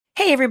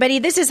Hey, everybody.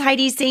 This is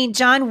Heidi St.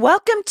 John.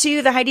 Welcome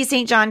to the Heidi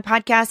St. John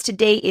podcast.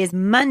 Today is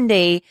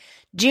Monday,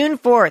 June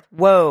 4th.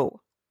 Whoa.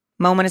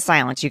 Moment of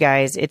silence, you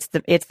guys. It's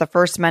the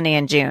first Monday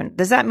in June.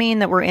 Does that mean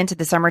that we're into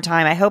the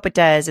summertime? I hope it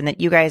does. And that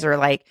you guys are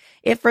like,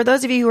 if for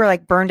those of you who are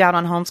like burned out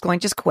on homeschooling,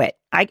 just quit.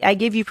 I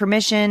give you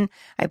permission.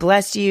 I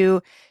bless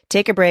you.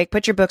 Take a break,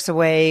 put your books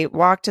away,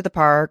 walk to the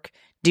park,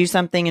 do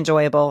something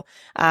enjoyable.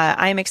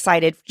 I am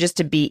excited just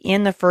to be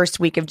in the first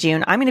week of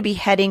June. I'm going to be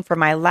heading for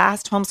my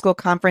last homeschool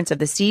conference of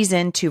the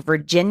season to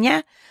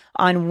Virginia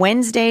on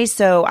Wednesday.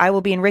 So I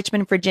will be in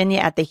Richmond, Virginia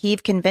at the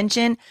Heave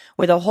Convention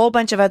with a whole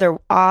bunch of other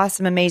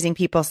awesome, amazing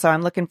people. So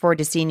I'm looking forward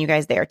to seeing you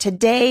guys there.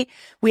 Today,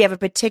 we have a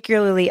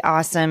particularly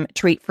awesome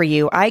treat for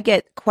you. I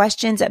get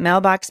questions at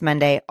Mailbox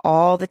Monday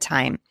all the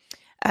time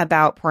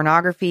about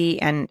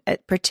pornography and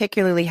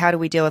particularly how do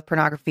we deal with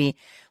pornography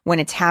when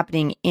it's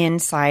happening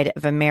inside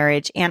of a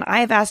marriage. And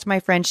I've asked my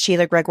friend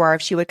Sheila Gregoire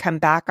if she would come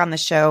back on the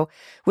show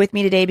with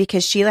me today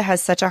because Sheila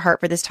has such a heart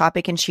for this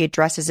topic and she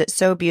addresses it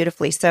so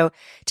beautifully. So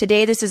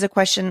today, this is a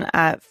question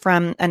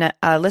from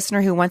a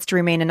listener who wants to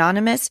remain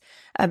anonymous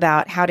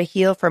about how to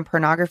heal from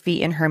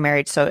pornography in her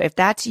marriage. So if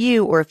that's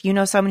you, or if you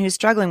know someone who's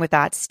struggling with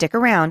that, stick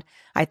around.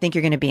 I think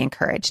you're going to be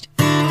encouraged.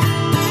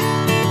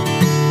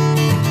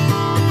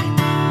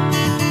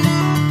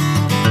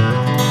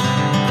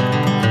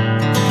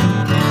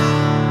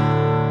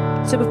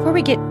 So before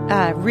we get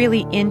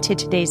really into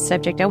today's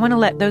subject, I want to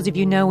let those of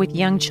you know with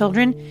young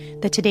children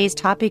that today's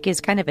topic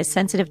is kind of a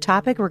sensitive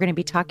topic. We're going to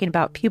be talking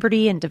about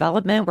puberty and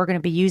development. We're going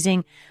to be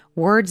using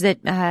words that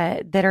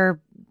are,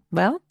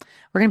 well,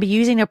 we're going to be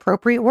using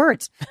appropriate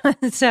words.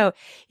 So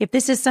if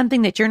this is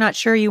something that you're not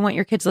sure you want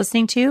your kids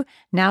listening to,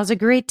 now's a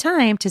great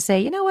time to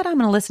say, you know what, I'm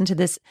going to listen to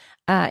this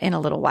in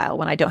a little while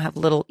when I don't have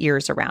little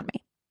ears around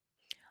me.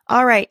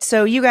 All right.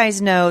 So you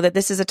guys know that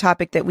this is a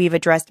topic that we've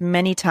addressed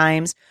many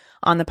times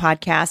on the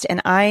podcast. And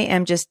I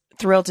am just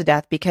thrilled to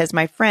death because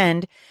my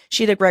friend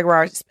Sheila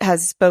Gregoire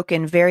has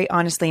spoken very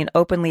honestly and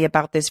openly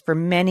about this for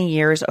many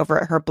years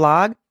over at her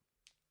blog.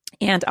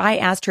 And I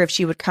asked her if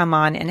she would come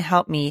on and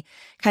help me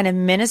kind of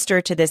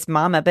minister to this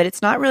mama. But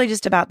it's not really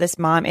just about this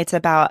mom. It's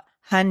about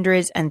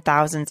hundreds and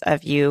thousands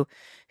of you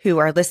who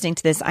are listening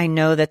to this. I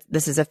know that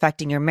this is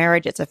affecting your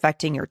marriage. It's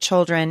affecting your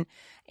children.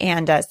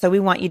 And so we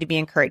want you to be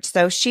encouraged.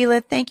 So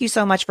Sheila, thank you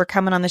so much for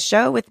coming on the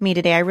show with me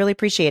today. I really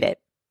appreciate it.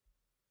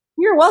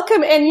 You're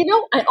welcome. And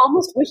I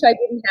almost wish I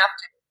didn't have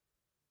to.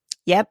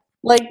 Yep.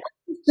 Like,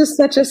 it's just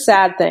such a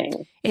sad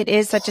thing. It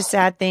is such a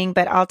sad thing,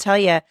 but I'll tell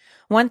you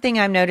one thing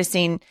I'm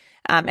noticing,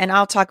 and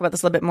I'll talk about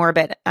this a little bit more,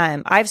 but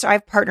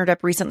I've partnered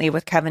up recently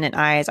with Covenant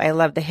Eyes. I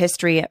love the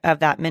history of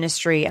that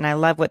ministry, and I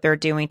love what they're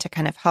doing to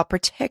kind of help,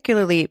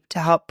 particularly to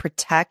help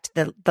protect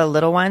the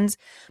little ones.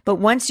 But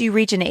once you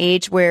reach an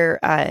age where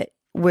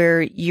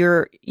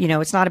you're,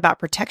 it's not about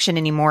protection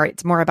anymore.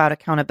 It's more about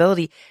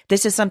accountability.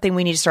 This is something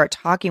we need to start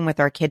talking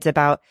with our kids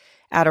about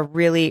at a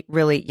really,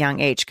 really young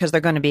age because they're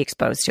going to be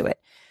exposed to it.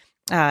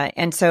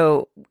 And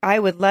so I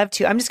would love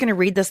to, I'm just going to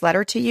read this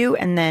letter to you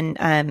and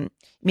then,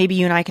 maybe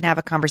you and I can have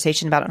a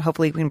conversation about it. And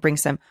hopefully we can bring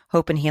some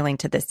hope and healing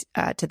to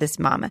this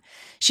mama.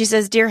 She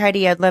says, "Dear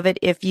Heidi, I'd love it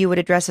if you would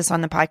address this on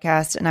the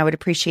podcast and I would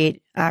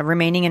appreciate,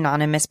 remaining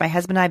anonymous. My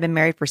husband and I have been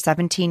married for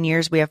 17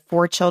 years. We have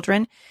 4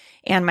 children.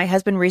 And my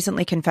husband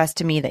recently confessed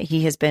to me that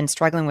he has been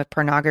struggling with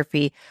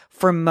pornography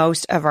for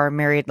most of our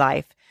married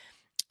life.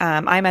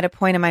 I'm at a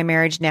point in my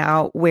marriage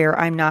now where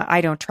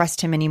I don't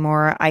trust him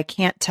anymore. I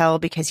can't tell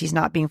because he's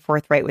not being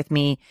forthright with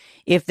me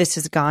if this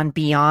has gone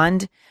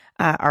beyond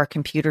our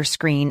computer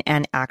screen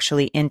and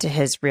actually into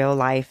his real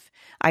life.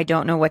 I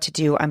don't know what to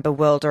do. I'm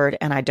bewildered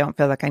and I don't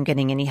feel like I'm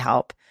getting any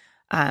help.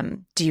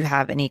 Do you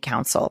have any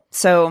counsel?"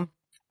 So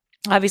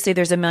obviously,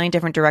 there's a million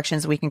different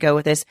directions we can go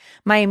with this.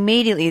 My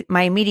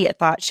immediate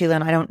thought, Sheila,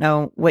 and I don't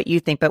know what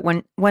you think, but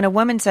when a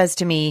woman says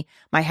to me,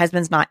 my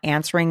husband's not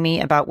answering me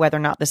about whether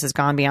or not this has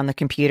gone beyond the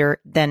computer,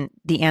 then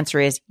the answer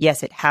is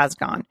yes, it has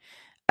gone.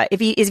 If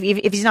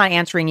he's not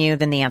answering you,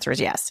 then the answer is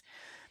yes.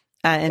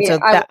 So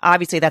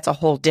obviously that's a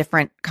whole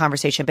different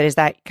conversation, but is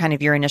that kind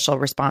of your initial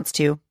response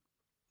too?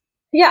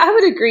 Yeah, I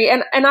would agree.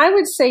 And I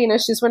would say,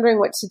 she's wondering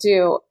what to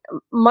do.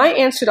 My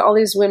answer to all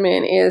these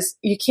women is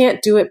you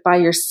can't do it by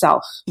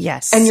yourself.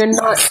 Yes. And you're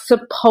not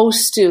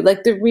supposed to.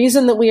 Like, the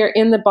reason that we are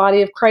in the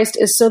body of Christ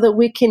is so that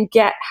we can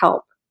get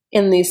help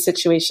in these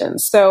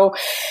situations. So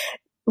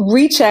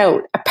reach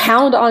out,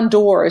 pound on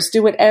doors,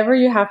 do whatever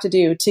you have to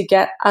do to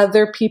get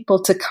other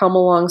people to come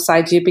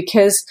alongside you.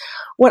 Because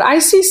what I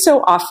see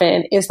so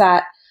often is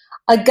that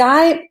a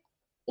guy,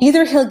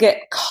 either he'll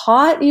get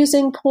caught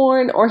using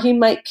porn or he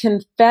might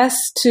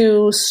confess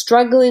to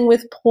struggling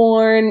with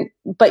porn,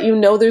 but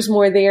there's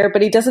more there,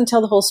 but he doesn't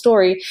tell the whole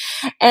story.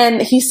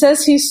 And he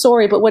says he's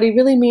sorry, but what he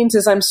really means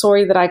is, I'm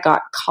sorry that I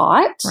got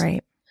caught.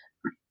 Right.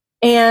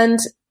 And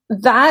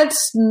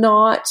that's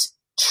not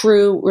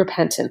true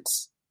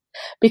repentance.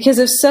 Because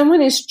if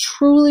someone is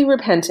truly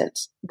repentant,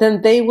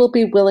 then they will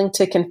be willing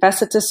to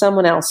confess it to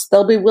someone else.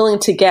 They'll be willing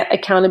to get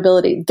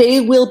accountability.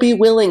 They will be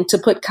willing to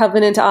put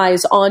covenant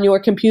eyes on your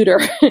computer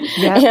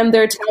and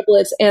their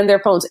tablets and their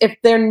phones. If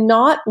they're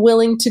not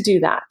willing to do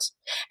that,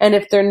 and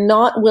if they're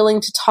not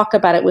willing to talk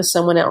about it with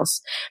someone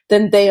else,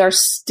 then they are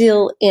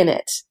still in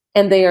it,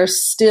 and they are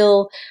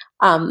still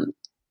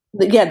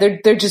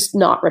they're just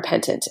not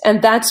repentant.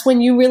 And that's when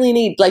you really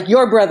need like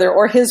your brother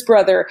or his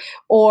brother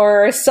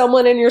or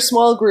someone in your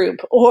small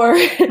group or,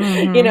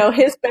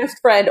 his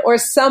best friend or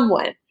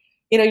someone,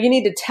 you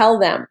need to tell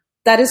them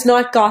that is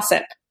not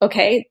gossip.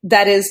 Okay.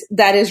 That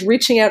is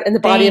reaching out in the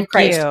body of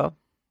Christ.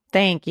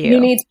 Thank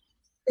you.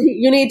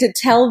 You need to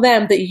tell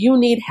them that you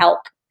need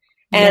help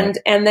and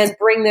then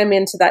bring them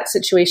into that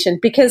situation,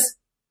 because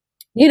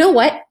you know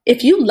what?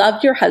 If you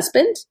love your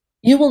husband,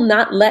 you will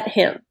not let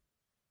him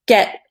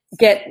get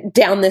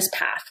down this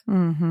path.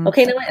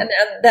 Okay. Now, and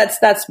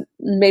that's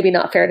maybe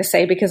not fair to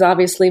say, because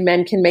obviously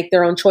men can make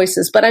their own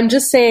choices, but I'm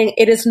just saying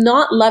it is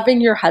not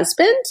loving your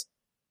husband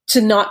to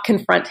not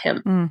confront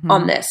him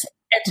on this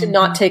and to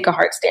not take a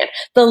hard stand.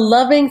 The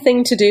loving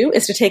thing to do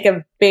is to take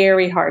a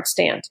very hard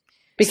stand,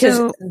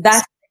 because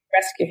that's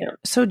rescue him.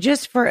 So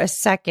just for a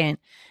second,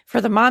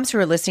 for the moms who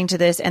are listening to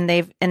this and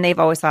they've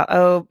always thought,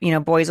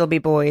 boys will be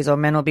boys or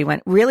men will be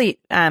men. Really,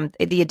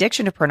 the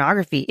addiction to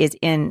pornography is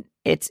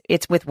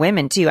it's with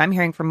women too. I'm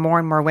hearing from more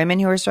and more women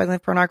who are struggling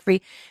with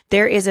pornography.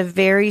 There is a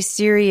very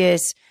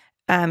serious,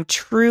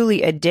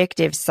 truly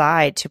addictive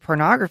side to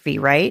pornography,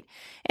 right?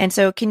 And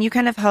so can you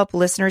kind of help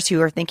listeners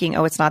who are thinking,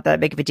 oh, it's not that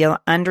big of a deal,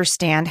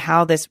 understand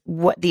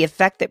what the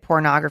effect that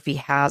pornography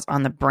has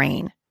on the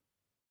brain?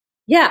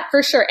 Yeah,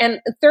 for sure. And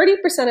 30%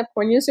 of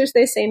porn users,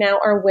 they say now,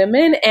 are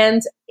women.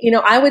 And,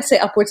 I would say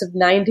upwards of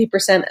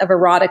 90% of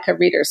erotica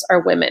readers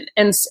are women.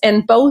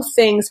 And both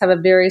things have a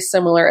very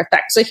similar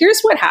effect. So here's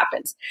what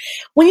happens.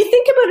 When you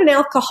think about an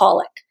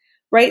alcoholic,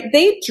 right?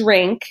 They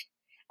drink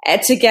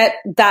to get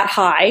that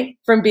high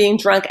from being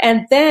drunk.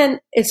 And then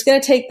it's going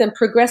to take them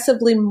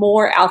progressively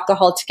more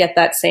alcohol to get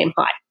that same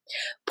high.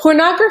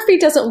 Pornography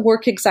doesn't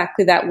work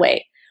exactly that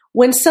way.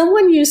 When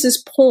someone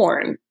uses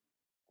porn,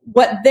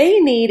 what they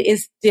need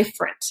is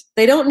different.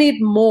 They don't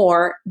need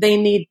more. They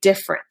need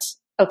different.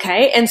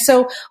 Okay. And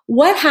so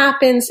what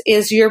happens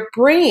is you're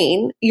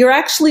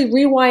actually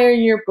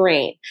rewiring your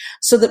brain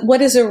so that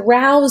what is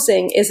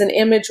arousing is an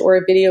image or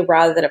a video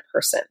rather than a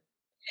person.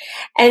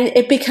 And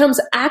it becomes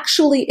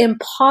actually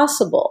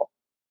impossible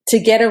to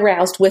get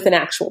aroused with an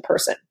actual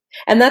person.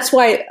 And that's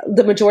why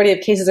the majority of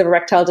cases of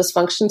erectile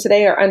dysfunction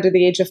today are under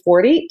the age of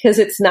 40, because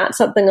it's not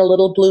something a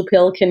little blue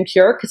pill can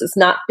cure, because it's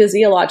not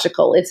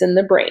physiological. It's in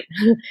the brain.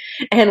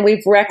 And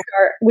we've wrecked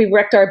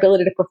our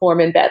ability to perform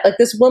in bed. Like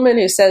this woman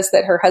who says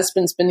that her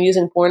husband's been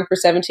using porn for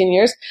 17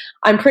 years,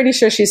 I'm pretty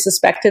sure she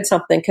suspected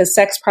something, because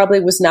sex probably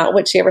was not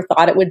what she ever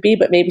thought it would be,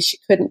 but maybe she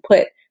couldn't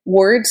put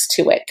words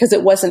to it because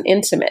it wasn't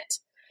intimate.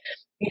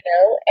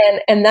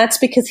 And that's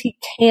because he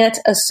can't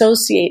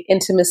associate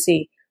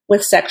intimacy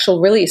with sexual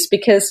release,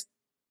 because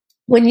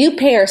when you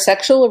pair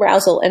sexual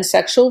arousal and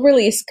sexual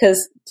release,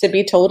 because to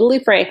be totally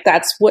frank,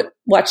 that's what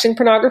watching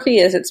pornography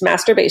is. It's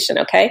masturbation.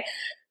 Okay.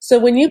 So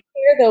when you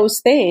pair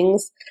those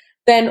things,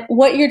 then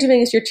what you're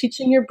doing is you're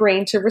teaching your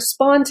brain to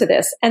respond to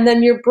this. And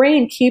then your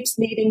brain keeps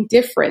needing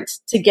different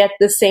to get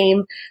the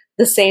same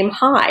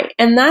high.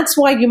 And that's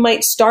why you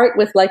might start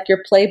with like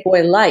your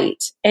Playboy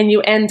Light and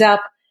you end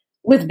up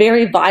with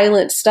very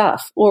violent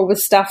stuff or with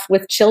stuff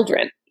with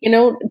children.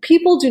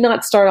 People do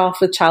not start off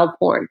with child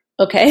porn.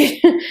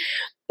 Okay.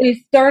 They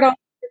start off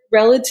with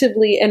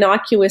relatively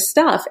innocuous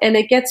stuff, and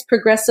it gets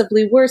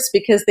progressively worse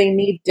because they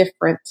need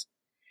different.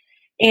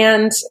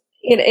 And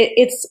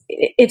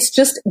it's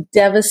just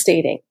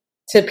devastating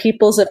to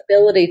people's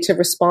ability to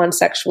respond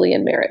sexually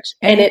in marriage.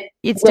 And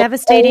it's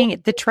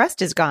devastating. The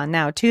trust is gone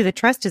now too. The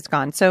trust is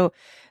gone. So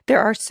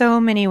there are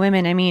so many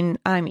women. I mean,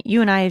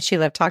 you and I,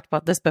 Sheila, have talked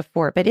about this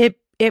before, but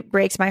it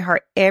breaks my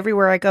heart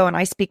everywhere I go. And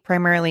I speak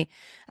primarily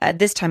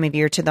this time of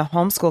year to the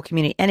homeschool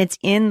community, and it's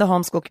in the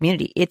homeschool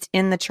community. It's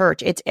in the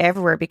church. It's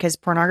everywhere because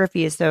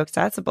pornography is so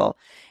accessible.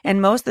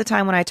 And most of the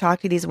time when I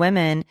talk to these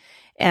women,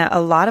 a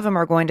lot of them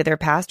are going to their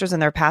pastors,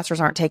 and their pastors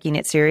aren't taking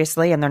it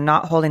seriously, and they're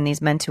not holding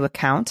these men to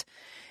account.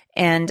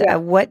 And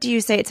what do you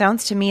say? It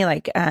sounds to me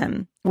like,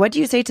 what do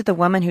you say to the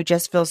woman who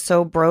just feels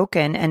so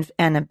broken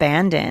and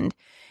abandoned,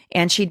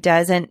 and she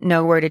doesn't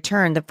know where to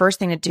turn? The first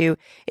thing to do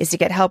is to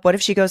get help. What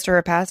if she goes to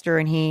her pastor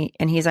and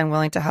he's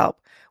unwilling to help?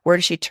 Where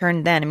does she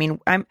turn then? I mean,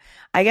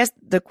 I guess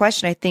the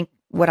question, I think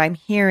what I'm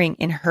hearing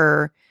in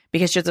her,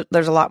 because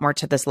there's a lot more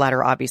to this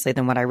letter, obviously,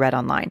 than what I read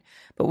online,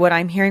 but what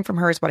I'm hearing from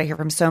her is what I hear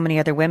from so many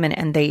other women,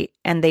 and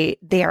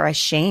they are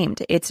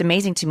ashamed. It's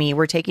amazing to me.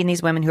 We're taking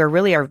these women who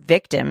are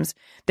victims.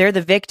 They're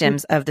the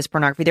victims of this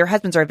pornography. Their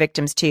husbands are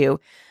victims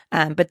too.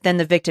 But then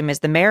the victim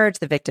is the marriage.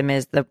 The victim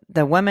is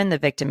the woman. The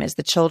victim is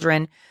the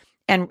children.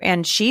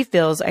 And she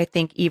feels, I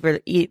think,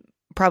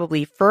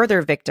 probably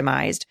further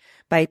victimized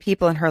by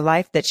people in her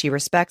life that she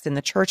respects in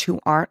the church who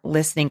aren't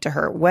listening to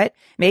her.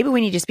 Maybe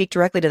we need to speak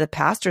directly to the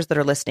pastors that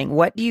are listening.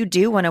 What do you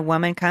do when a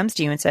woman comes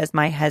to you and says,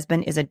 my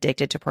husband is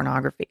addicted to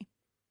pornography?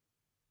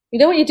 You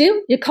know what you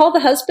do? You call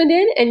the husband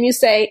in and you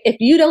say, if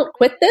you don't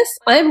quit this,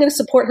 I'm going to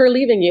support her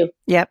leaving you.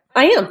 Yep.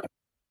 I am.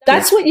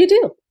 That's what you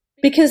do,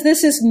 because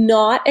this is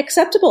not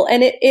acceptable,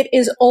 and it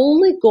is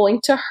only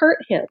going to hurt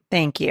him.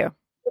 Thank you.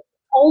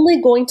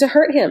 Only going to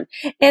hurt him.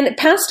 And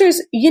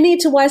pastors, you need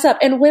to wise up.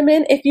 And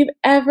women, if you've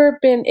ever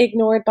been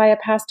ignored by a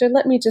pastor,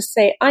 let me just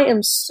say, I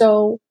am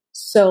so,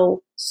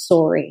 so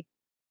sorry.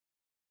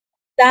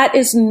 That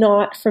is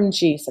not from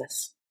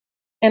Jesus.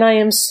 And I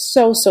am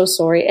so, so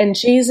sorry. And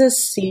Jesus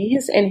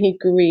sees and he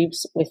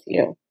grieves with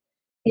you.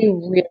 He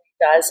really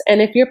does.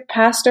 And if your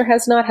pastor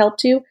has not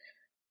helped you,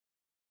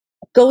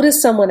 go to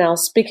someone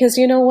else, because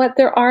you know what?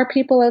 There are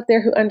people out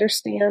there who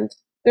understand.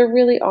 There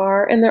really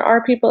are. And there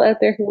are people out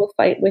there who will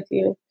fight with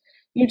you.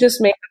 You just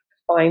may have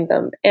to find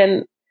them.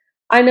 And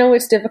I know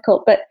it's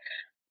difficult, but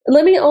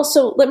let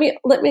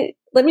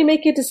me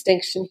make a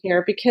distinction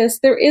here, because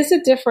there is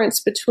a difference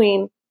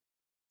between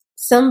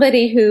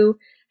somebody who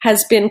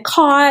has been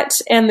caught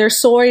and they're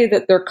sorry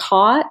that they're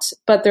caught,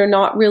 but they're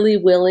not really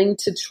willing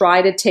to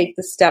try to take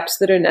the steps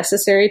that are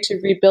necessary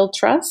to rebuild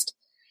trust,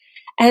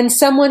 and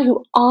someone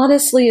who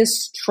honestly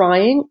is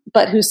trying,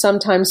 but who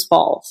sometimes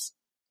falls.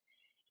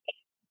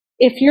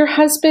 If your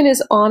husband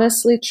is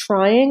honestly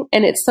trying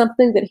and it's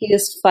something that he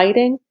is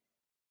fighting,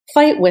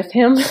 fight with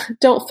him.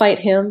 Don't fight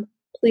him,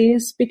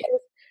 please. Because,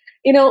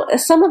 you know,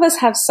 some of us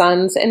have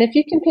sons, and if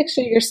you can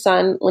picture your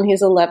son when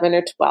he's 11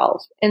 or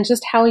 12 and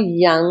just how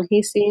young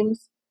he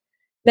seems,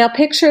 now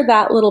picture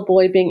that little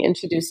boy being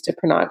introduced to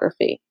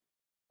pornography.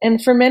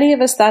 And for many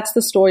of us, that's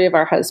the story of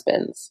our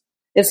husbands.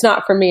 It's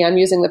not for me. I'm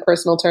using the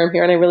personal term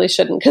here, and I really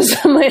shouldn't, because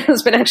my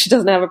husband actually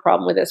doesn't have a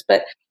problem with this.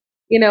 But,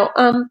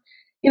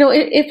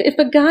 if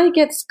a guy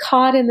gets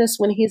caught in this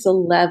when he's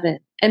 11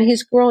 and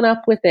he's grown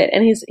up with it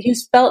and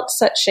he's felt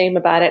such shame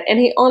about it, and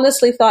he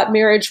honestly thought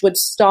marriage would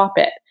stop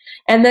it,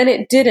 and then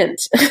it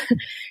didn't,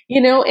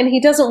 and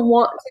he doesn't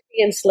want to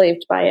be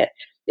enslaved by it.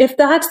 If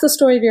that's the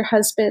story of your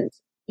husband,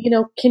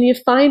 can you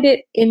find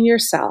it in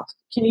yourself?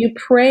 Can you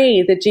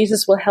pray that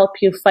Jesus will help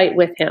you fight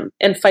with him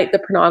and fight the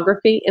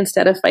pornography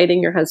instead of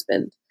fighting your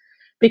husband?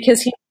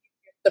 Because he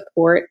needs your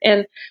support.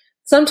 And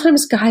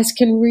sometimes guys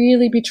can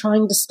really be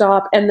trying to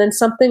stop, and then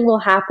something will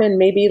happen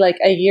maybe like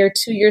a year,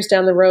 2 years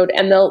down the road,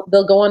 and they'll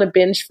go on a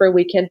binge for a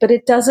weekend, but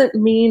it doesn't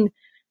mean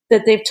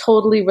that they've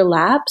totally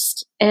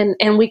relapsed, and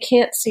we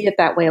can't see it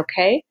that way,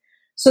 okay?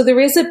 So there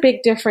is a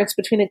big difference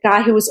between a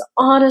guy who was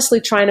honestly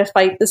trying to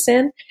fight the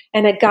sin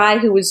and a guy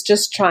who was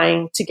just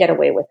trying to get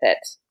away with it.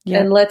 Yep.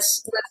 And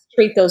let's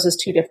treat those as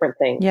two different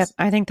things. Yep,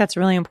 I think that's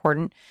really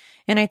important.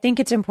 And I think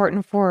it's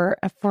important for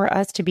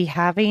us to be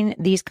having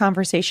these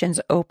conversations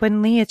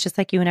openly. It's just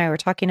like you and I were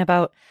talking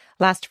about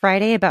last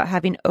Friday about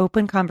having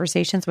open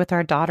conversations with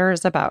our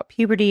daughters about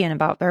puberty and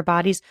about their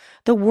bodies.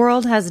 The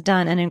world has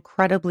done an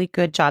incredibly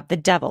good job. The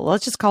devil,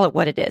 let's just call it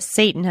what it is.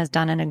 Satan has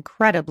done an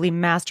incredibly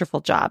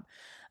masterful job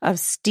of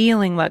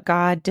stealing what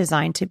God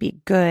designed to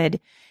be good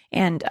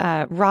and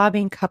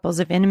robbing couples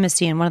of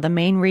intimacy. And one of the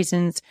main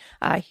reasons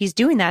he's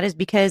doing that is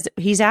because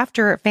he's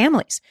after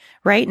families,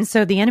 right? And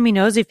so the enemy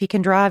knows if he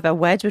can drive a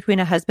wedge between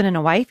a husband and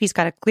a wife, he's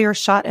got a clear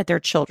shot at their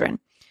children.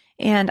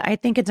 And I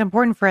think it's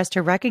important for us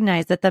to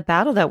recognize that the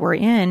battle that we're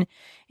in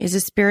is a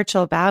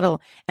spiritual battle,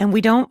 and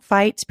we don't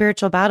fight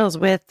spiritual battles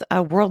with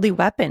worldly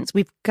weapons.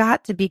 We've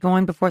got to be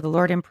going before the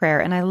Lord in prayer.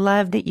 And I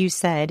love that you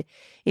said,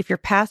 if your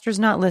pastor's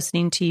not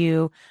listening to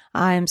you,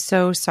 I'm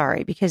so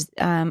sorry, because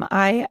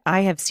I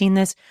have seen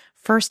this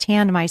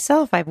firsthand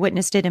myself. I've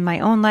witnessed it in my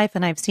own life,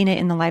 and I've seen it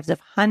in the lives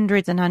of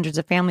hundreds and hundreds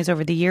of families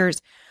over the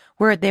years,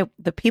 where the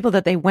people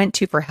that they went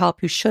to for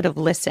help who should have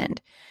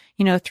listened,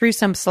 threw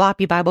some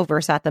sloppy Bible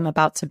verse at them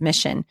about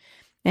submission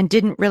and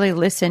didn't really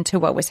listen to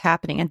what was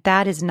happening. And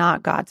that is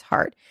not God's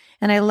heart.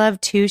 And I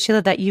love too,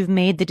 Sheila, that you've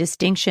made the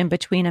distinction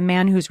between a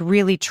man who's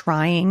really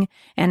trying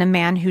and a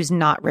man who's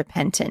not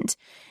repentant.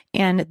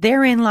 And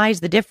therein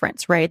lies the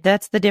difference, right?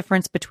 That's the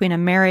difference between a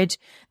marriage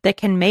that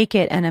can make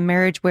it and a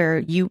marriage where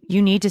you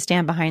need to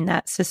stand behind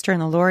that sister in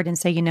the Lord and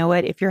say, you know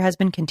what, if your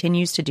husband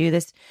continues to do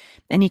this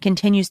and he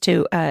continues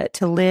to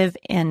live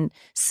in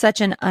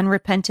such an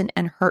unrepentant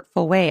and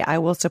hurtful way, I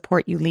will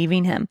support you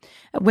leaving him.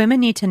 Women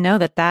need to know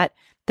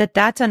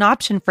that's an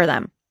option for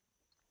them.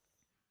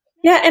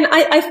 Yeah. And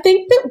I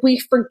think that we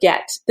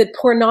forget that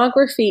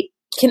pornography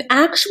can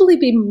actually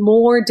be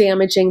more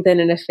damaging than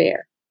an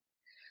affair.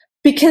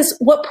 Because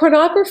what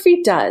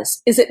pornography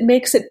does is it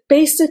makes it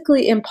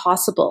basically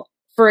impossible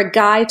for a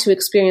guy to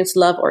experience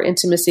love or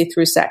intimacy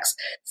through sex.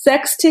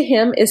 Sex to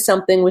him is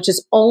something which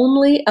is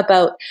only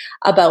about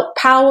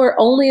power,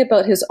 only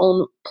about his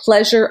own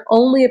pleasure,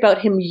 only about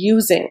him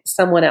using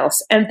someone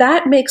else. And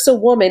that makes a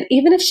woman,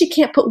 even if she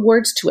can't put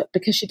words to it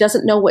because she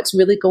doesn't know what's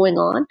really going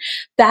on,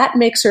 that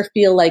makes her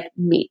feel like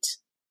meat.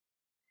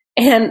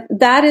 And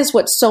that is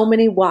what so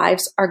many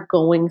wives are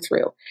going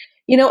through.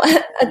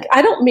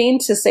 I don't mean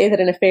to say that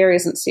an affair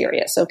isn't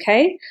serious,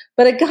 okay?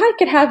 But a guy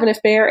could have an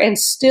affair and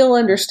still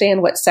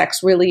understand what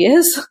sex really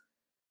is.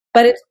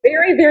 But it's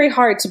very, very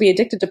hard to be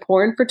addicted to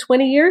porn for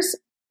 20 years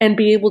and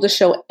be able to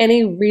show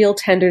any real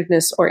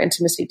tenderness or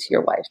intimacy to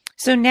your wife.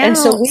 So now, and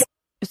so we take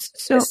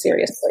this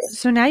seriously.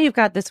 So now you've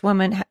got this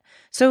woman.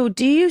 So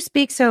do you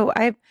speak? So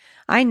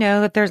I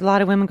know that there's a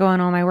lot of women going,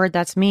 oh my word,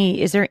 that's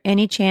me. Is there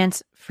any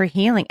chance for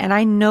healing? And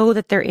I know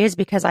that there is,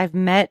 because I've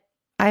met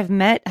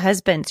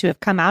husbands who have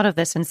come out of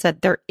this and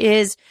said,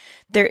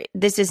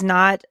 this is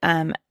not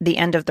the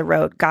end of the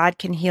road. God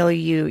can heal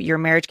you. Your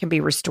marriage can be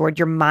restored.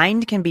 Your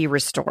mind can be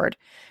restored,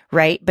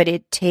 right? But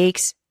it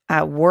takes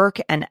work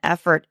and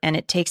effort, and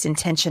it takes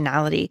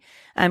intentionality.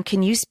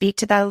 Can you speak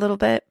to that a little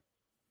bit?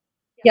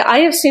 Yeah, I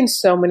have seen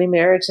so many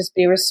marriages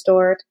be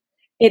restored.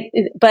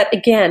 But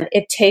again,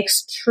 it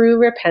takes true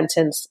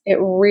repentance. It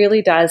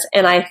really does.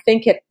 And I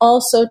think it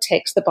also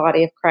takes the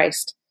body of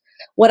Christ.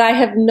 What I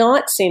have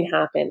not seen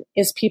happen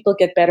is people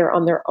get better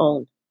on their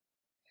own.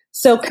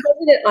 So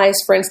Covenant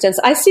Eyes, for instance,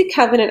 I see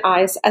Covenant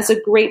Eyes as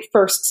a great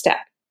first step.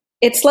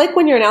 It's like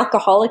when you're an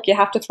alcoholic, you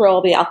have to throw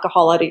all the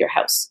alcohol out of your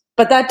house.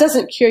 But that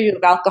doesn't cure you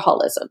of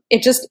alcoholism.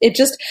 It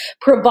just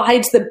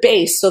provides the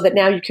base so that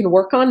now you can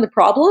work on the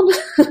problem.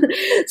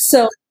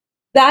 So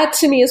that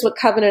to me is what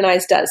Covenant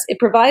Eyes does. It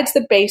provides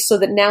the base so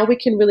that now we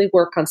can really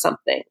work on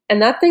something.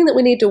 And that thing that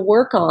we need to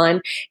work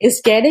on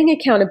is getting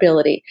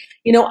accountability.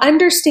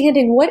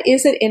 Understanding what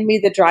is it in me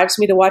that drives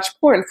me to watch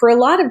porn. For a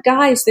lot of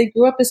guys, they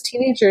grew up as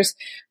teenagers.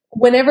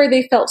 Whenever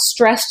they felt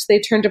stressed, they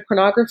turned to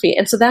pornography.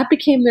 And so that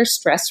became their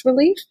stress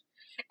relief.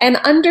 And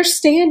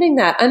understanding,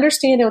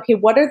 okay,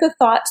 what are the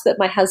thoughts that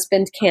my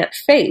husband can't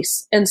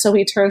face? And so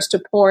he turns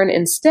to porn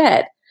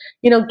instead.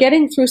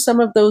 Getting through some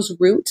of those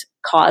root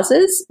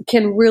causes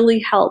can really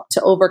help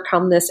to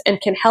overcome this and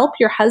can help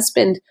your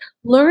husband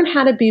learn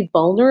how to be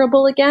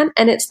vulnerable again.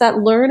 And it's that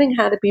learning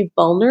how to be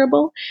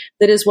vulnerable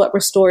that is what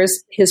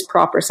restores his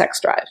proper sex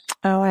drive.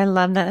 Oh, I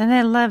love that. And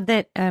I love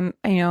that,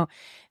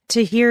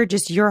 to hear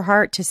just your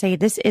heart to say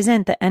this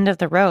isn't the end of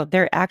the road.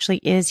 There actually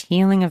is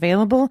healing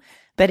available,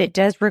 but it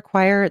does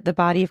require the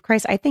body of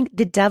Christ. I think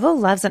the devil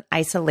loves an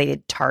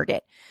isolated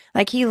target.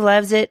 Like he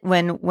loves it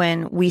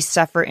when we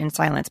suffer in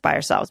silence by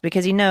ourselves,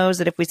 because he knows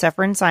that if we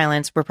suffer in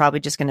silence, we're probably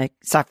just going to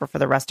suffer for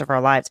the rest of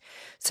our lives.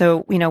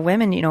 So,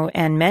 women,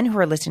 and men who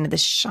are listening to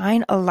this,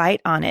 shine a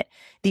light on it.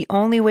 The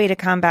only way to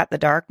combat the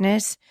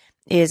darkness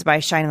is by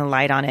shining a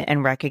light on it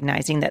and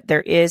recognizing that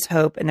there is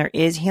hope and there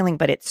is healing,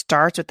 but it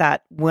starts with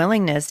that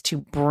willingness to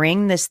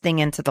bring this thing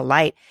into the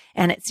light.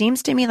 And it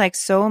seems to me like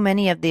so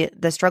many of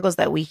the struggles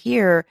that we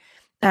hear,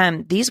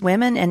 these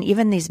women and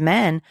even these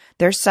men,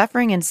 they're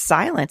suffering in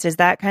silence. Is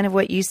that kind of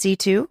what you see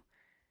too?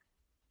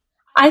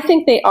 I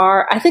think they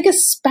are. I think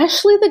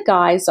especially the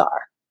guys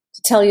are,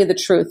 to tell you the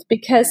truth,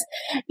 because,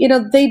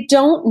 they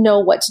don't know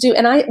what to do.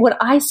 And what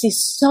I see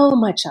so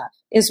much of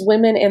is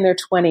women in their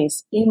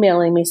 20s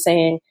emailing me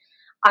saying,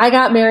 I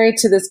got married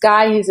to this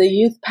guy. He's a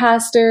youth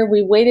pastor.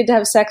 We waited to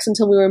have sex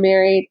until we were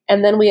married.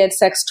 And then we had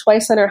sex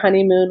twice on our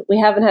honeymoon. We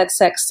haven't had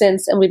sex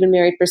since, and we've been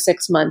married for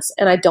 6 months,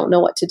 and I don't know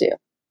what to do.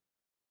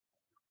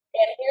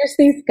 And here's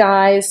these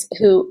guys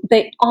who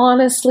they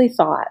honestly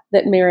thought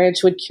that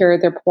marriage would cure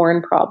their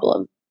porn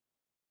problem.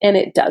 And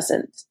it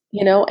doesn't,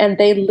 and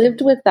they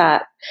lived with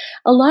that.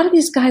 A lot of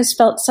these guys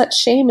felt such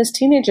shame as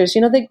teenagers.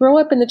 They grow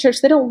up in the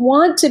church. They don't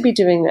want to be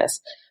doing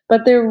this,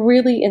 but they're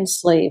really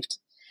enslaved.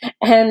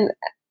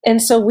 And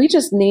so we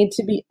just need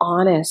to be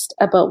honest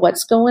about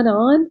what's going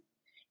on,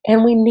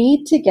 and we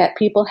need to get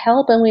people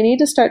help, and we need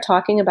to start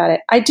talking about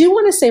it. I do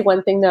want to say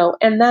one thing though,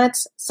 and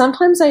that's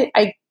sometimes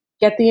I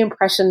get the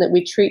impression that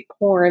we treat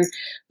porn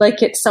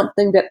like it's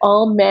something that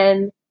all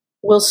men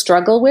will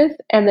struggle with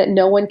and that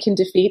no one can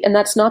defeat. And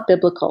that's not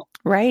biblical.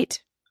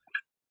 Right.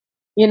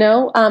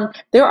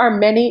 There are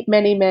many,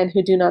 many men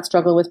who do not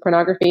struggle with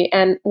pornography.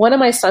 And one of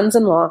my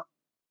sons-in-law,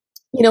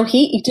 do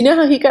you know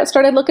how he got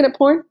started looking at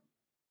porn?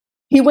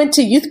 He went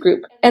to youth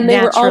group, and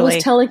they were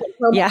always telling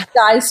him how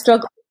guys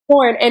struggle with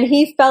porn, and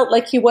he felt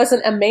like he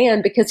wasn't a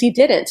man because he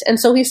didn't. And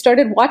so he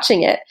started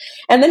watching it,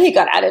 and then he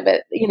got out of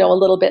it, a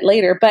little bit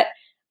later. But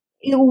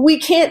we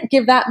can't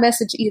give that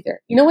message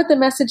either. You know what the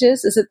message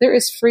is that there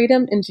is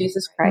freedom in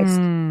Jesus Christ.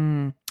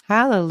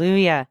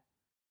 Hallelujah.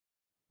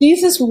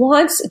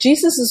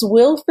 Jesus's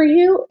will for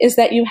you is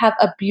that you have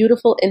a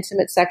beautiful,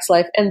 intimate sex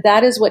life. And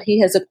that is what he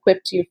has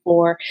equipped you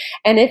for.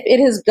 And if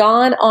it has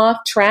gone off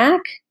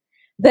track,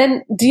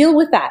 then deal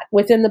with that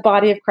within the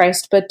body of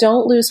Christ, but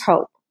don't lose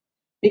hope,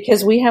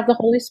 because we have the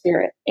Holy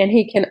Spirit and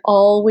he can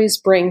always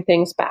bring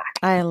things back.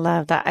 I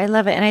love that. I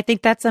love it. And I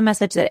think that's a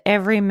message that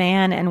every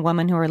man and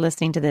woman who are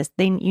listening to this,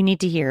 you need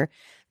to hear.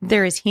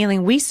 There is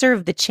healing. We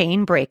serve the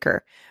chain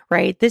breaker,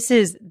 right? This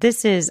is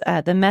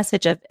the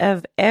message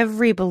of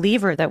every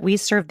believer, that we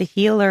serve the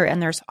healer,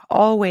 and there's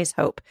always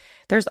hope.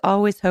 There's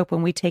always hope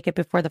when we take it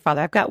before the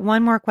Father. I've got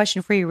one more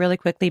question for you really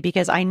quickly,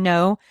 because I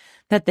know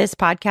that this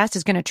podcast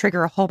is going to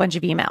trigger a whole bunch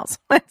of emails.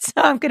 So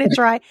I'm going to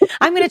try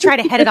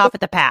to head it off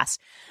at the pass.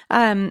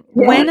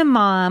 When a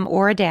mom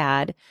or a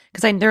dad,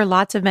 because there are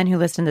lots of men who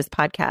listen to this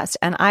podcast,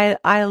 and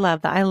I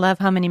love that. I love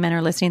how many men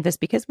are listening to this,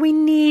 because we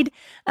need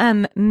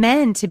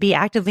men to be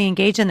actively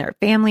engaged in their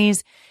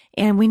families,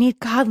 and we need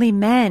godly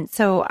men.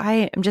 So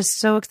I am just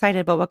so excited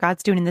about what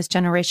God's doing in this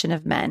generation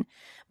of men.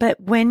 But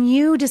when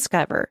you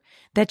discover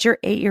that your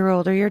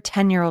 8-year-old or your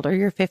 10-year-old or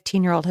your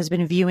 15-year-old has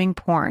been viewing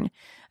porn,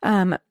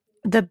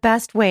 the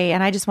best way,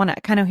 and I just want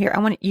to kind of I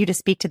want you to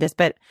speak to this,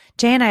 but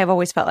Jay and I have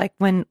always felt like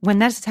when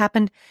this has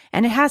happened,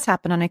 and it has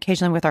happened on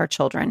occasion with our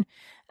children,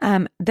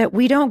 that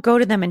we don't go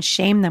to them and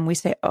shame them. We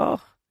say,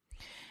 oh,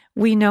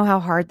 we know how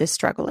hard this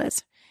struggle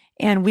is,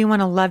 and we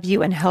want to love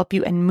you and help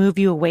you and move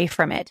you away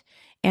from it.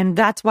 And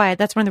that's one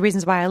of the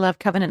reasons why I love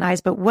Covenant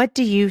Eyes. But what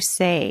do you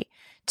say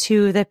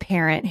to the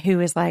parent who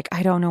is like,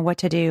 I don't know what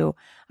to do.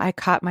 I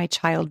caught my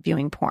child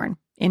viewing porn,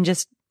 in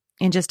just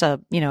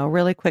a,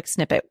 really quick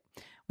snippet?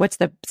 What's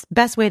the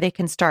best way they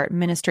can start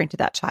ministering to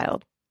that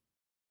child?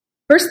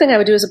 First thing I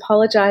would do is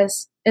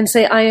apologize and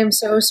say, I am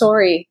so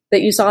sorry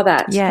that you saw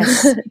that.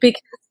 Yes.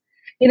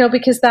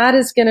 because that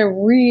is going to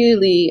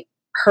really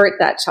hurt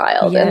that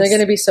child. Yes. And they're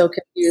going to be so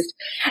confused.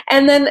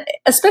 And then,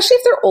 especially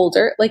if they're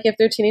older, like if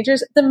they're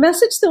teenagers, the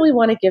message that we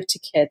want to give to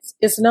kids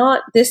is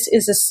not, this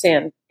is a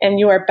sin and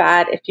you are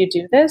bad if you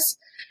do this.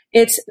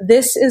 It's,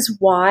 this is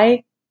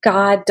why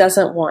God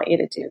doesn't want you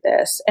to do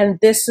this. And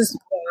this is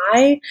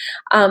why,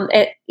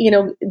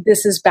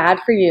 this is bad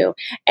for you.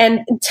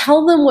 And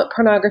tell them what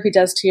pornography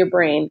does to your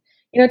brain.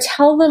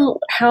 Tell them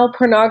how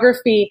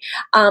pornography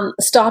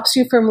stops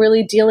you from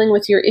really dealing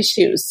with your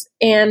issues,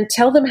 and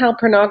tell them how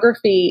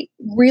pornography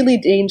really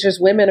dangers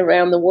women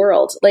around the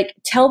world. Like,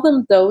 tell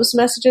them those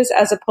messages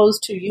as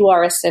opposed to you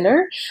are a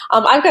sinner.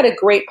 I've got a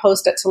great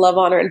post at To Love,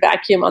 Honor, and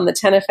Vacuum on the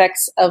 10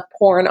 effects of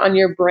porn on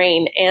your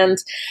brain. And,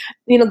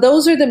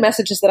 those are the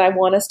messages that I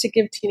want us to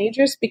give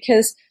teenagers,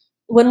 because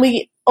when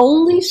we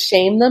only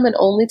shame them and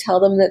only tell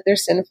them that they're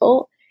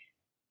sinful,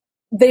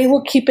 they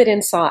will keep it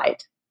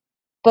inside.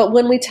 But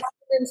when we tell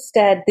them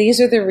instead, these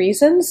are the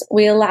reasons,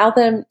 we allow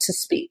them to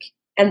speak.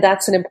 And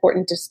that's an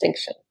important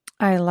distinction.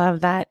 I love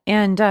that.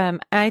 And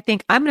I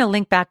think I'm going to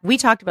link back. We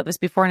talked about this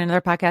before in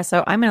another podcast,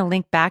 so I'm going to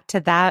link back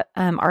to that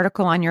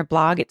article on your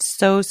blog. It's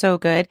so, so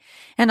good.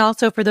 And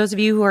also, for those of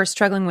you who are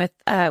struggling with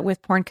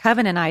porn,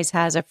 Covenant Eyes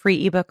has a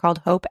free ebook called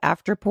Hope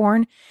After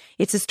Porn.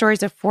 It's the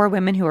stories of 4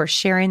 women who are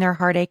sharing their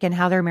heartache and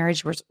how their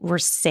marriage were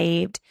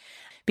saved.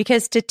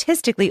 Because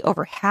statistically,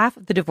 over half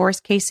of the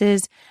divorce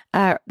cases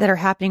that are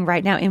happening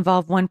right now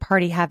involve one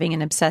party having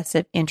an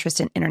obsessive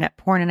interest in internet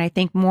porn. And I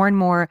think more and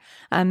more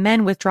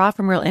men withdraw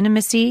from real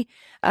intimacy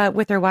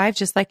with their wives,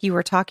 just like you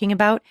were talking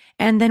about.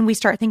 And then we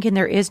start thinking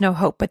there is no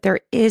hope, but there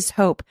is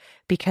hope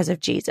because of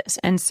Jesus.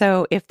 And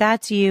so if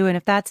that's you, and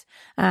if that's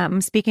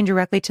speaking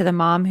directly to the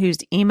mom whose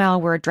email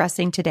we're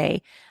addressing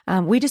today,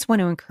 we just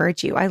want to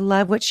encourage you. I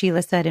love what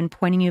Sheila said in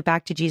pointing you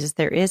back to Jesus.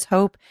 There is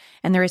hope,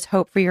 and there is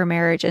hope for your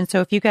marriage. And so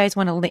if you guys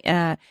want to,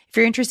 if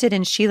you're interested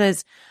in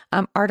Sheila's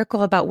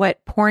article about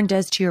what porn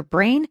does to your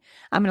brain,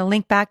 I'm going to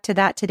link back to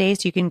that today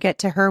so you can get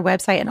to her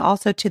website, and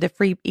also to the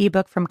free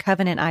ebook from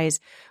Covenant Eyes,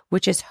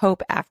 which is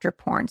Hope After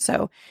Porn.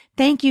 So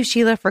thank you,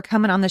 Sheila, for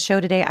coming on the show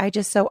today.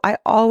 I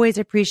always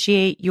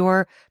appreciate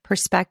your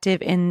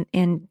perspective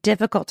in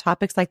difficult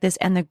topics like this,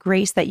 and the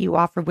grace that you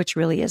offer, which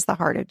really is the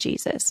heart of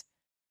Jesus.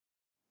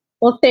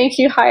 Well, thank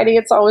you, Heidi.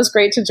 It's always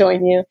great to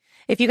join you.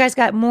 If you guys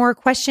got more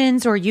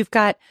questions, or you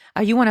want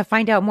to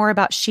find out more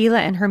about Sheila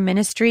and her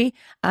ministry,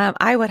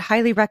 I would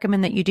highly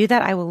recommend that you do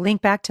that. I will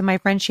link back to my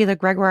friend Sheila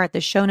Gregoire at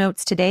the show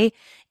notes today.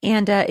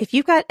 And if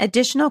you've got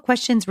additional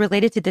questions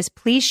related to this,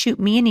 please shoot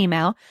me an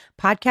email,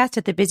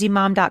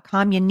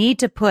 podcast@thebusymom.com. You need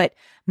to put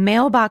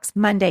Mailbox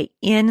Monday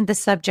in the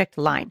subject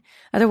line.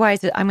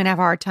 Otherwise, I'm going to have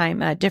a hard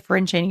time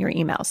differentiating your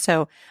emails.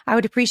 So I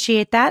would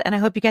appreciate that. And I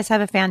hope you guys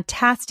have a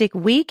fantastic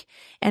week.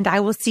 And I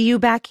will see you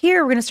back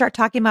here. We're going to start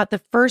talking about the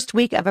first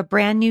week of a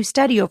brand new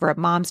study over at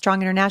Mom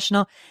Strong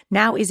International.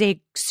 Now is a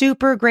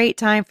super great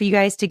time for you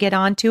guys to get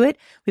onto it.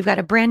 We've got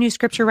a brand new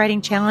scripture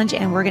writing challenge,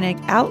 and we're going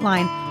to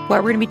outline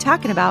what we're going to be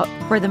talking about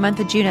for the month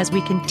of June as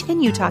we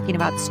continue talking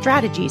about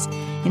strategies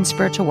in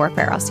spiritual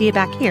warfare. I'll see you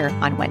back here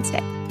on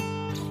Wednesday.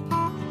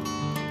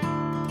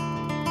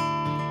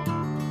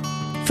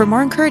 For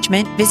more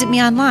encouragement, visit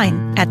me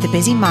online at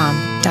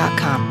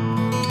thebusymom.com.